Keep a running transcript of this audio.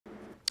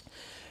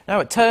Now,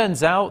 it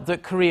turns out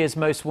that Korea's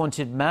most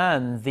wanted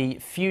man, the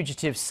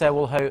fugitive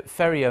Sewol-ho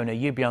ferry owner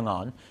Yoo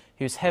Byung-eun,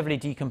 whose heavily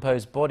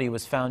decomposed body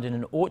was found in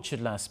an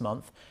orchard last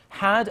month,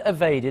 had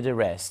evaded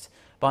arrest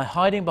by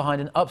hiding behind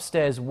an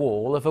upstairs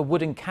wall of a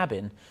wooden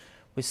cabin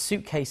with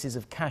suitcases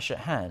of cash at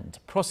hand.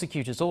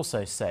 Prosecutors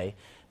also say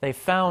they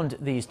found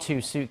these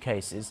two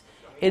suitcases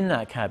in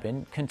that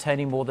cabin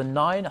containing more than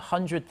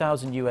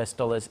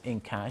 $900,000 in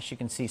cash. You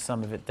can see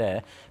some of it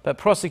there. But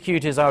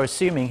prosecutors are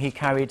assuming he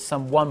carried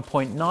some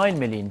 $1.9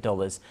 million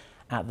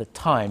at the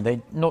time.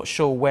 They're not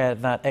sure where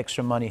that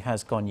extra money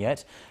has gone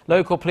yet.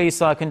 Local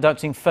police are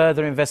conducting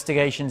further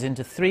investigations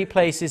into 3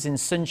 places in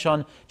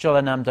Suncheon,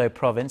 Jeollanam-do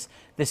province.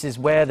 This is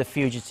where the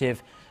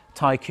fugitive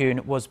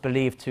tycoon was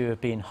believed to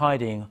have been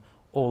hiding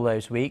all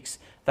those weeks.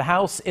 The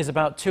house is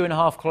about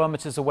 2.5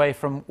 kilometers away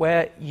from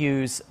where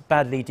Yoo's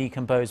badly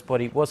decomposed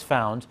body was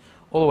found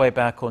all the way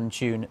back on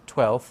June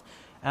 12th.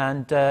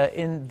 And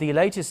in the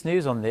latest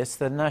news on this,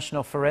 the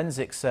National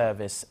Forensic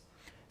Service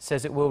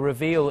says it will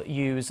reveal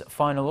Yoo's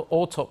final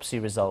autopsy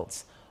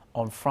results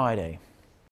on Friday.